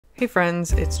Hey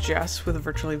friends, it's Jess with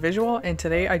Virtually Visual, and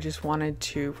today I just wanted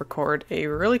to record a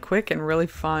really quick and really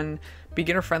fun,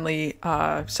 beginner-friendly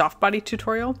soft body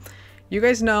tutorial. You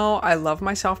guys know I love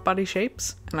my soft body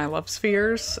shapes, and I love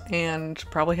spheres, and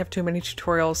probably have too many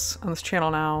tutorials on this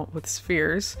channel now with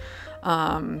spheres.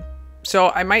 So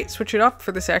I might switch it up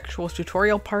for this actual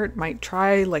tutorial part, might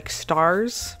try like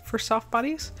stars for soft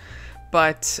bodies.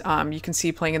 But you can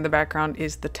see playing in the background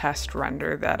is the test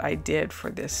render that I did for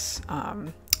this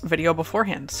video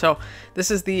beforehand. So this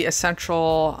is the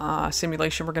essential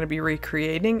simulation we're going to be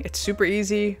recreating. It's super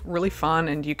easy, really fun,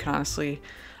 and you can honestly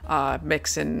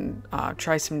mix and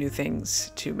try some new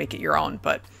things to make it your own.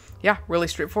 But yeah, really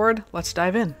straightforward. Let's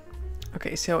dive in.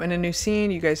 Okay, so in a new scene,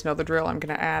 you guys know the drill. I'm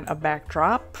going to add a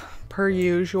backdrop per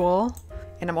usual,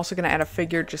 and I'm also going to add a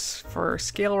figure just for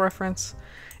scale reference.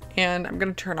 And I'm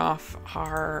going to turn off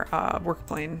our work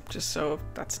plane just so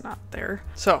that's not there.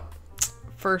 So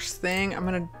first thing, I'm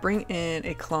going to bring in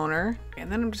a cloner,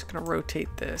 and then I'm just going to rotate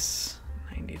this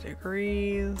 90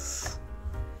 degrees.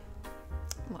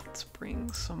 Let's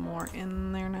bring some more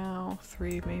in there now,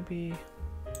 3 maybe.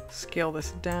 Scale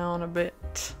this down a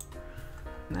bit.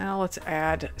 Now let's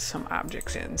add some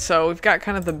objects in. So we've got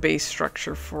kind of the base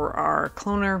structure for our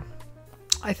cloner.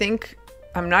 I think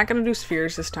I'm not going to do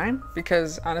spheres this time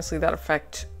because honestly that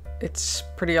effect, it's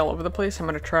pretty all over the place. I'm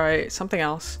going to try something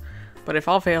else. But if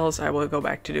all fails, I will go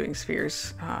back to doing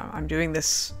spheres. I'm doing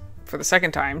this for the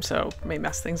second time, so it may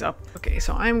mess things up. Okay,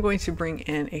 so I'm going to bring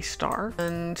in a star,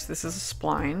 and this is a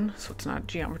spline, so it's not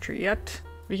geometry yet.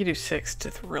 We can do 6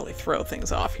 to really throw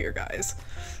things off here, guys.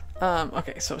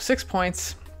 Okay, so 6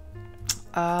 points.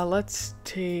 Let's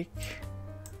take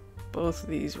both of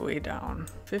these way down.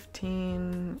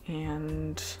 15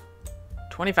 and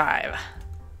 25.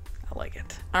 I like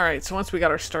it. All right, so once we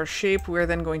got our star shape, we're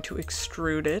then going to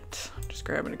extrude it. Just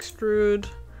grab an extrude.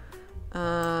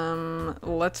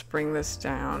 Let's bring this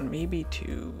down maybe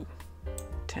to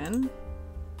 10.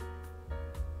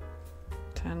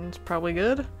 10's probably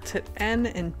good. Let's hit N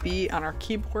and B on our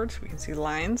keyboard so we can see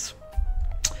lines.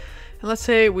 And let's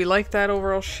say we like that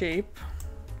overall shape.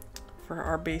 For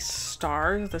our base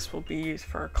star, this will be used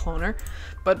for our cloner.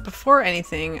 But before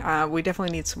anything, we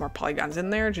definitely need some more polygons in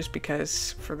there just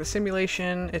because for the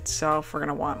simulation itself, we're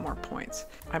gonna want more points.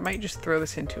 I might just throw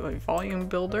this into a volume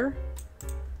builder.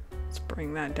 Let's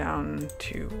bring that down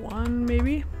to 1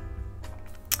 maybe.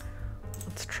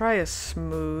 Let's try a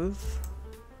smooth.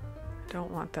 I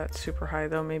don't want that super high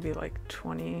though, maybe like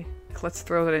 20. Let's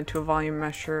throw that into a volume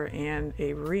mesher and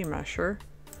a remesher.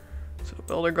 So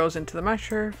builder goes into the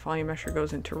mesher, volume mesher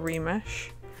goes into remesh,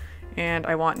 and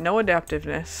I want no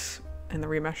adaptiveness in the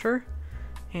remesher,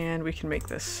 and we can make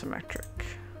this symmetric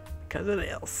because it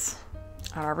is.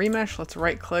 On our remesh, let's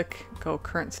right click, go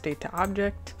current state to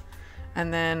object,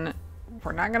 and then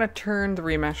we're not going to turn the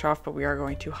remesh off, but we are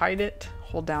going to hide it.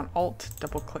 Hold down Alt,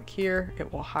 double click here,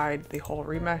 it will hide the whole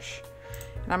remesh,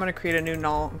 and I'm going to create a new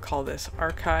null and call this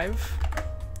archive.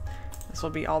 This will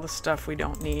be all the stuff we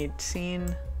don't need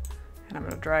seen. And I'm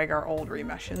going to drag our old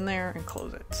remesh in there and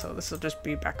close it. So this will just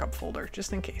be backup folder,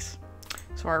 just in case.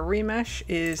 So our remesh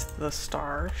is the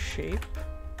star shape.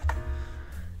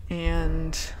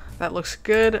 And that looks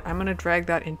good. I'm going to drag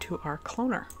that into our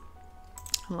cloner.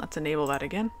 And let's enable that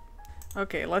again.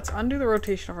 Okay, let's undo the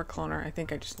rotation of our cloner. I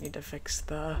think I just need to fix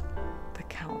the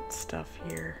count stuff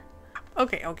here.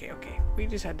 Okay. We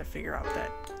just had to figure out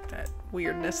that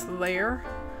weirdness there.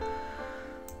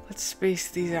 Let's space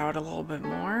these out a little bit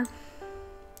more.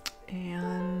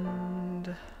 And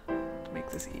to make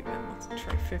this even, let's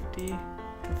try 50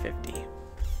 and 50.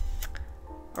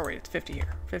 Oh wait, it's 50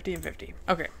 here. 50 and 50.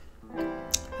 Okay.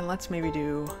 And let's maybe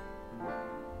do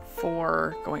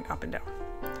 4 going up and down.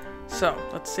 So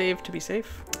let's save to be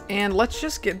safe. And let's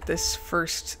just get this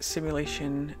first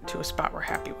simulation to a spot we're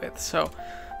happy with. So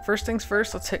first things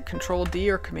first, let's hit Control D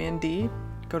or Command D.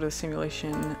 Go to the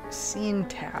simulation scene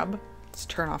tab. Let's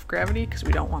turn off gravity because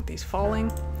we don't want these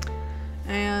falling.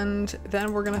 And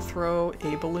then we're going to throw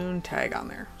a balloon tag on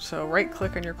there. So right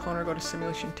click on your cloner, go to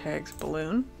simulation tags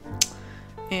balloon.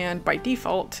 And by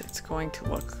default, it's going to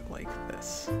look like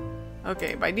this.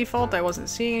 Okay, by default, I wasn't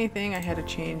seeing anything. I had to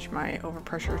change my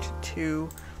overpressure to 2.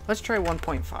 Let's try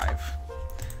 1.5,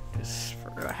 just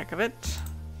for the heck of it.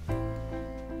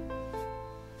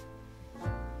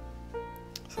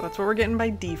 So that's what we're getting by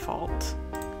default.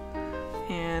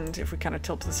 And if we kind of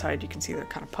tilt to the side, you can see they're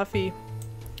kind of puffy.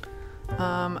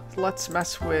 Let's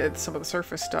mess with some of the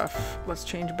surface stuff. Let's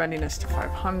change bendiness to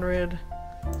 500,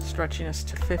 stretchiness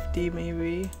to 50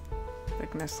 maybe.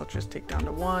 Thickness, let's just take down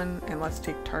to 1, and let's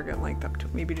take target length up to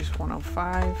maybe just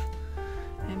 105.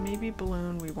 And maybe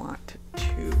balloon we want to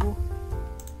 2.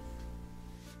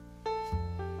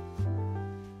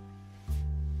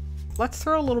 let's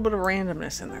throw a little bit of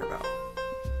randomness in there though.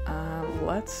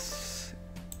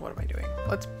 What am I doing?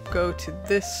 Let's go to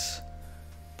this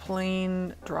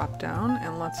plane drop down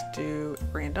and let's do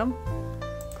random.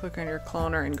 Click on your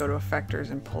cloner and go to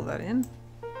effectors and pull that in.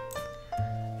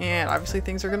 And obviously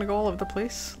things are going to go all over the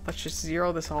place. Let's just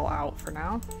zero this all out for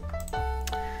now.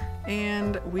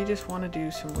 And we just want to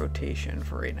do some rotation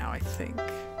for right now, I think.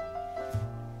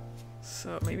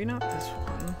 So maybe not this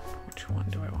one. Which one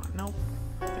do I want? Nope.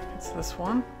 I think it's this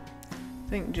one. I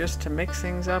think just to mix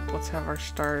things up, let's have our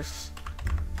stars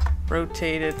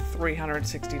rotated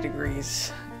 360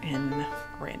 degrees in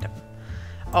random.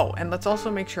 Oh, and let's also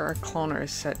make sure our cloner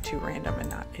is set to random and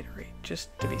not iterate, just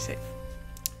to be safe.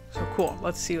 So cool,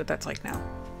 let's see what that's like now.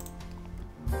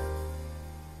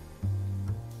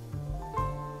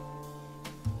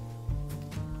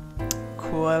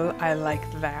 Cool, I like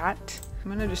that.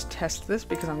 I'm gonna just test this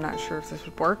because I'm not sure if this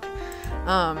would work.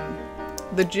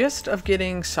 The gist of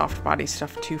getting soft body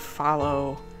stuff to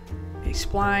follow a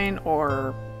spline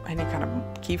or any kind of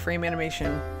keyframe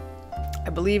animation, I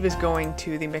believe, is going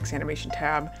to the mix animation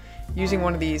tab, using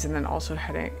one of these, and then also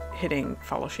hitting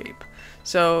follow shape.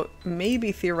 So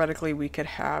maybe theoretically we could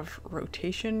have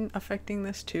rotation affecting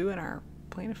this too in our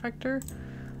plane effector.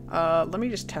 Let me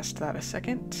just test that a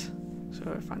second.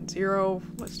 So if on 0,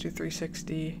 let's do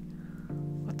 360.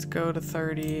 Let's go to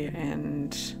 30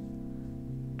 and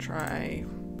try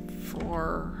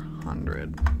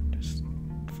 400. Just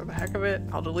for the heck of it.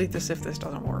 I'll delete this if this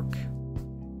doesn't work.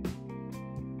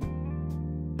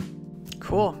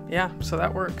 Cool, yeah, so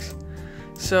that works.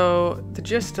 So the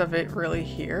gist of it really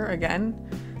here, again,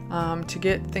 to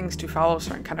get things to follow a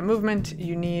certain kind of movement,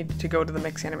 you need to go to the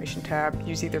mix animation tab,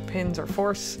 use either pins or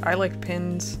force. I like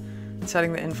pins,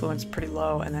 setting the influence pretty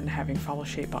low, and then having follow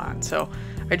shape on. So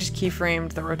I just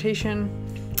keyframed the rotation.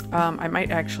 I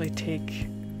might actually take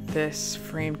this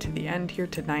frame to the end here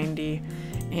to 90,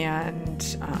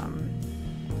 and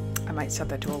I might set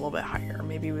that to a little bit higher.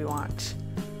 Maybe we want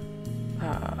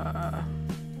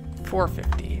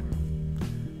 450.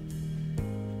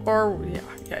 Or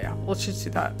yeah, let's just do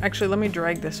that. Actually, let me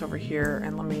drag this over here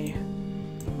and let me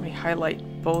highlight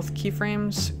both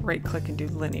keyframes, right click and do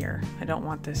linear. I don't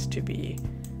want this to be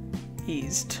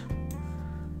eased.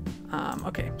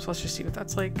 Okay, so let's just see what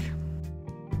that's like.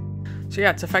 So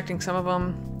yeah, it's affecting some of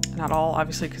them, not all,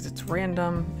 obviously, because it's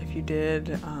random. If you did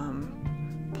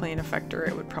plane effector,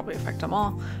 it would probably affect them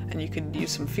all, and you could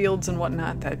use some fields and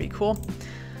whatnot. That'd be cool.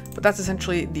 But that's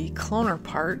essentially the cloner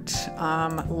part.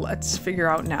 Let's figure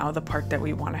out now the part that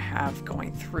we want to have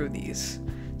going through these.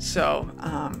 So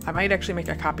I might actually make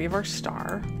a copy of our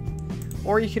star,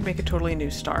 or you could make a totally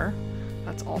new star.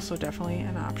 That's also definitely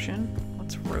an option.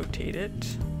 Let's rotate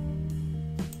it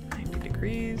 90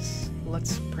 degrees.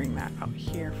 Let's bring that out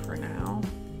here for now.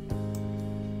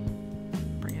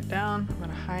 Bring it down. I'm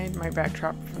gonna hide my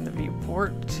backdrop from the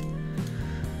viewport.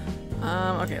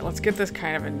 Okay, let's get this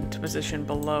kind of into position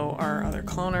below our other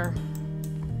cloner.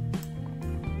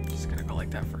 Just gonna go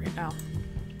like that for right now.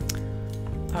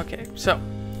 Okay, so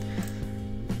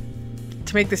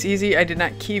to make this easy, I did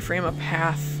not keyframe a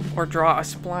path or draw a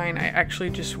spline. I actually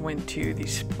just went to the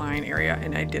spline area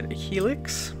and I did a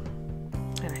helix,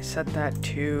 and I set that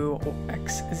to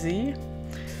XZ,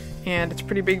 and it's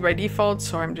pretty big by default,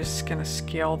 so I'm just gonna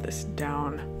scale this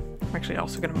down. I'm actually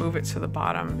also going to move it so the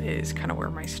bottom is kind of where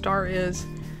my star is,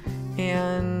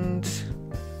 and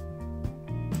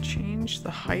change the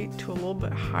height to a little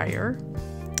bit higher.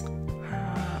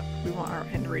 We want our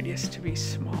end radius to be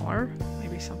smaller,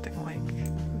 maybe something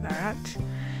like that.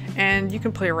 And you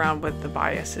can play around with the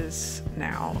biases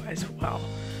now as well.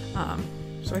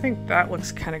 So I think that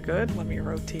looks kind of good. Let me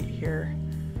rotate here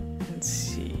and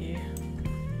see.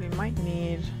 We might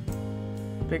need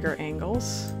bigger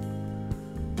angles.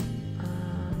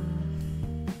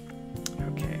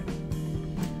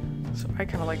 I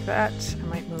kind of like that. I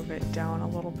might move it down a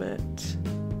little bit.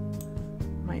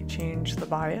 Might change the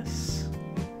bias.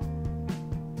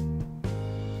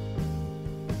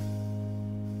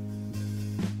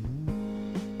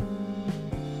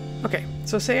 Okay,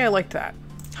 so say I like that.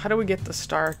 How do we get the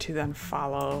star to then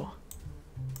follow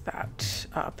that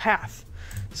path?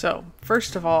 So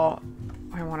first of all,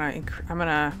 I'm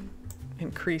gonna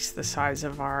increase the size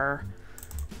of our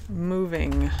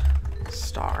moving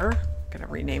star. Gonna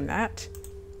rename that.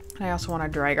 And I also want to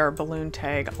drag our balloon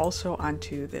tag also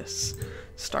onto this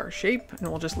star shape, and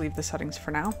we'll just leave the settings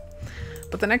for now.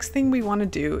 But the next thing we want to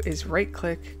do is right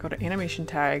click, go to animation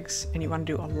tags, and you want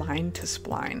to do align to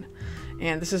spline.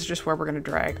 And this is just where we're going to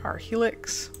drag our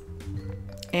helix,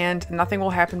 and nothing will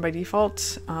happen by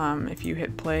default. If you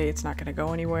hit play, it's not going to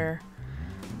go anywhere.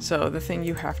 So the thing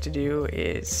you have to do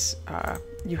is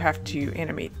you have to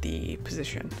animate the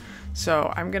position.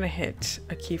 So I'm gonna hit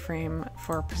a keyframe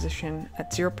for position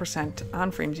at 0%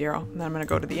 on frame 0, and then I'm gonna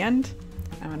go to the end.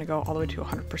 I'm gonna go all the way to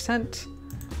 100%.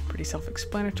 Pretty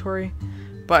self-explanatory,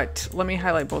 but let me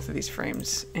highlight both of these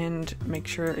frames and make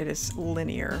sure it is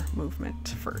linear movement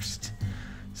first.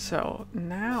 So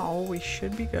now we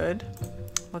should be good.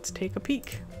 Let's take a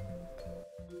peek.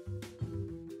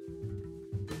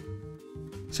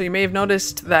 So you may have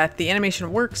noticed that the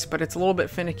animation works, but it's a little bit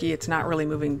finicky. It's not really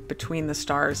moving between the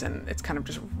stars, and it's kind of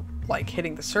just like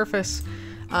hitting the surface.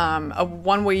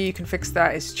 One way you can fix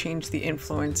that is change the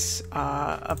influence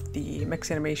of the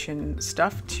mix animation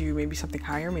stuff to maybe something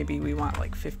higher. Maybe we want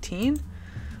like 15,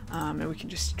 and we can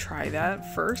just try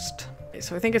that first.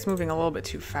 So I think it's moving a little bit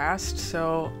too fast.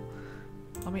 So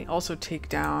let me also take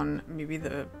down maybe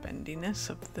the bendiness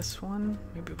of this one.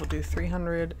 Maybe we'll do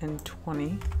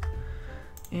 320.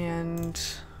 And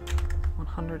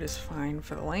 100 is fine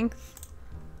for the length.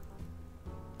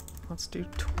 Let's do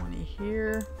 20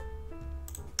 here.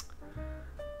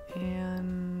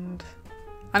 And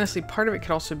honestly, part of it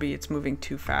could also be it's moving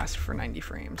too fast for 90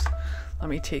 frames. Let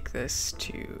me take this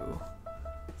to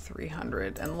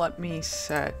 300 and let me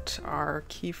set our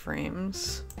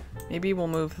keyframes. Maybe we'll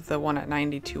move the one at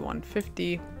 90 to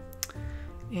 150.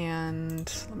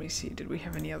 And let me see, did we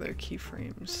have any other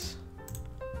keyframes?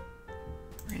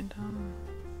 Random.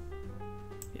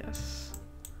 Yes.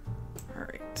 All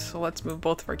right, so let's move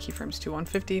both of our keyframes to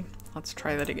 150. Let's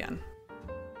try that again.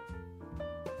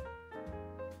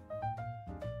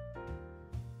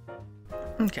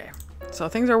 Okay, so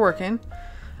things are working.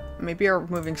 Maybe our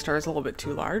moving star is a little bit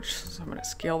too large, so I'm gonna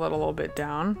scale that a little bit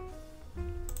down.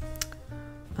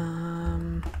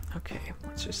 Okay,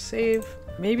 let's just save.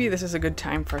 Maybe this is a good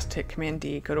time for us to hit Command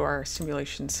D, go to our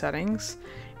simulation settings,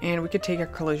 and we could take our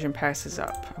collision passes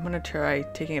up. I'm gonna try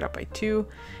taking it up by 2,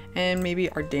 and maybe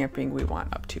our damping we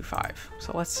want up to 5.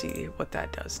 So let's see what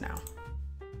that does now.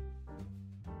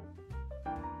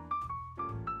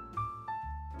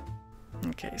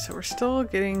 Okay, so we're still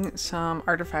getting some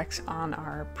artifacts on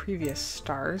our previous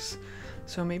stars.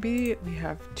 So maybe we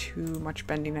have too much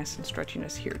bendiness and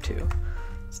stretchiness here too.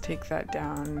 Let's take that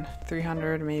down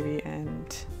 300 maybe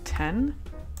and 10.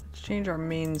 Let's change our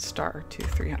main star to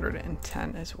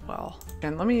 310 as well.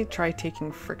 And let me try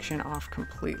taking friction off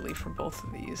completely for both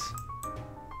of these.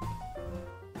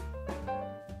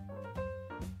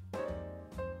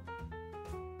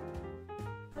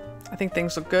 I think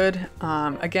things look good.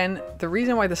 Again, the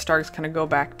reason why the stars kind of go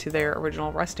back to their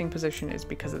original resting position is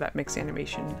because of that mix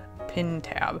animation pin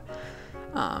tab.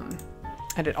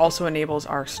 And it also enables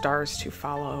our stars to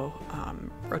follow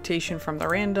rotation from the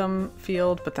random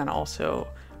field, but then also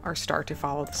our star to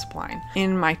follow the spline.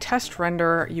 In my test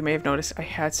render, you may have noticed I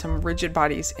had some rigid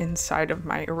bodies inside of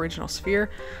my original sphere.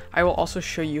 I will also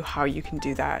show you how you can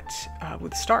do that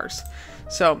with stars.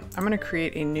 So I'm gonna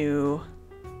create a new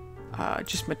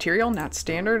just material, not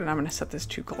standard, and I'm gonna set this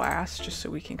to glass just so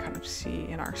we can kind of see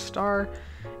in our star.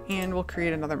 And we'll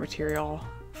create another material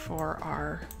for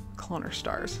our cloner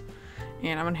stars.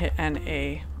 And I'm gonna hit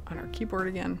NA on our keyboard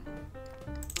again.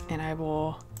 And I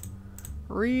will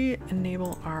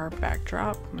re-enable our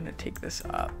backdrop. I'm gonna take this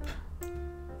up,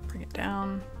 bring it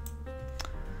down.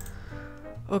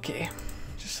 Okay,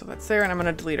 just so that's there, and I'm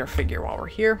gonna delete our figure while we're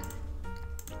here.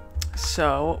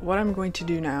 So what I'm going to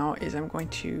do now is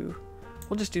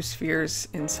we'll just do spheres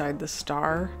inside the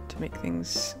star to make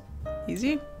things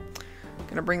easy. I'm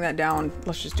gonna bring that down,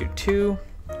 let's just do 2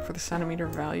 for the centimeter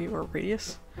value or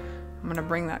radius. I'm gonna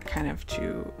bring that kind of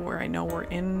to where I know we're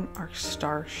in our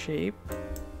star shape.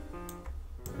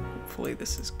 Hopefully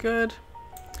this is good.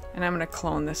 And I'm gonna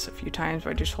clone this a few times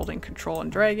by just holding Control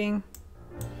and dragging.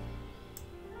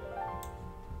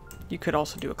 You could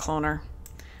also do a cloner.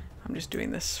 I'm just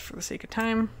doing this for the sake of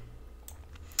time.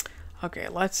 Okay,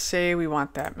 let's say we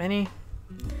want that many.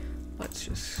 Let's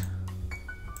just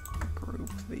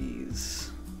group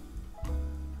these.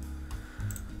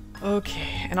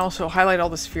 Okay, and also highlight all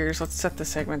the spheres. Let's set the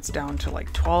segments down to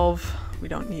like 12. We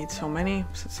don't need so many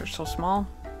since they're so small.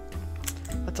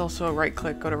 Let's also right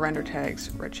click, go to render tags,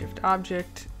 redshift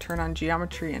object, turn on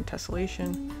geometry and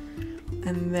tessellation.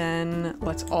 And then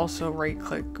let's also right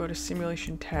click, go to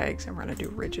simulation tags, and we're gonna do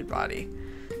rigid body.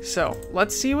 So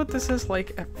let's see what this is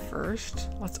like at first.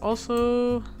 Let's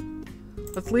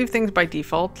leave things by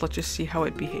default. Let's just see how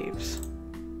it behaves.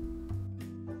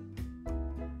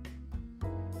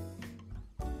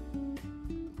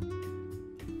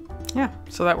 Yeah,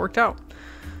 so that worked out.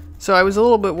 So I was a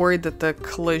little bit worried that the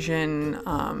collision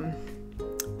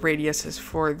radiuses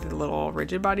for the little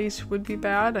rigid bodies would be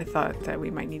bad. I thought that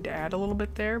we might need to add a little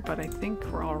bit there, but I think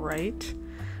we're all right.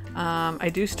 I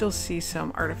do still see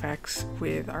some artifacts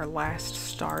with our last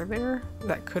star there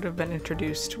that could have been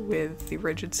introduced with the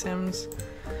rigid sims.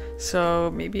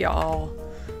 So maybe I'll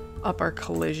up our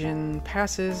collision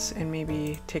passes and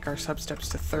maybe take our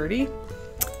substeps to 30.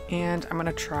 And I'm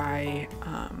gonna try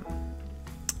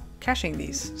caching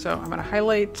these. So I'm gonna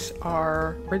highlight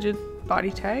our rigid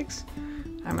body tags.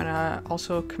 I'm gonna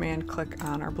also command click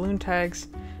on our balloon tags.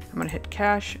 I'm gonna hit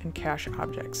cache and cache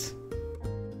objects.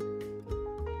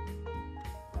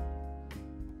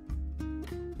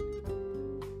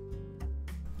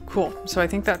 Cool, so I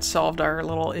think that solved our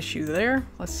little issue there.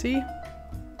 Let's see.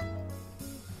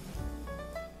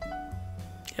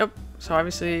 Yep, so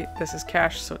obviously this is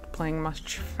cached, so it's playing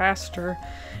much faster.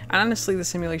 And honestly, the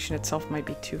simulation itself might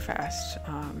be too fast.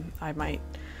 I might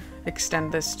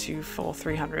extend this to full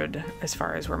 300 as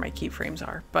far as where my keyframes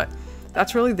are, but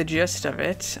that's really the gist of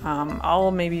it.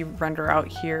 I'll maybe render out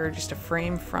here just a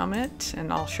frame from it,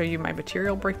 and I'll show you my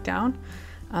material breakdown.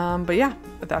 But yeah,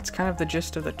 that's kind of the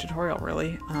gist of the tutorial,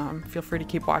 really. Feel free to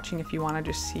keep watching if you want to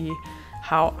just see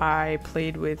how I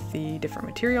played with the different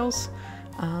materials.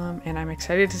 And I'm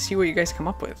excited to see what you guys come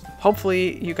up with.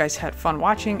 Hopefully you guys had fun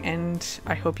watching, and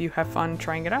I hope you have fun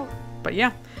trying it out. But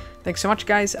yeah, thanks so much,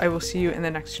 guys. I will see you in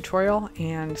the next tutorial,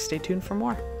 and stay tuned for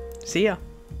more. See ya!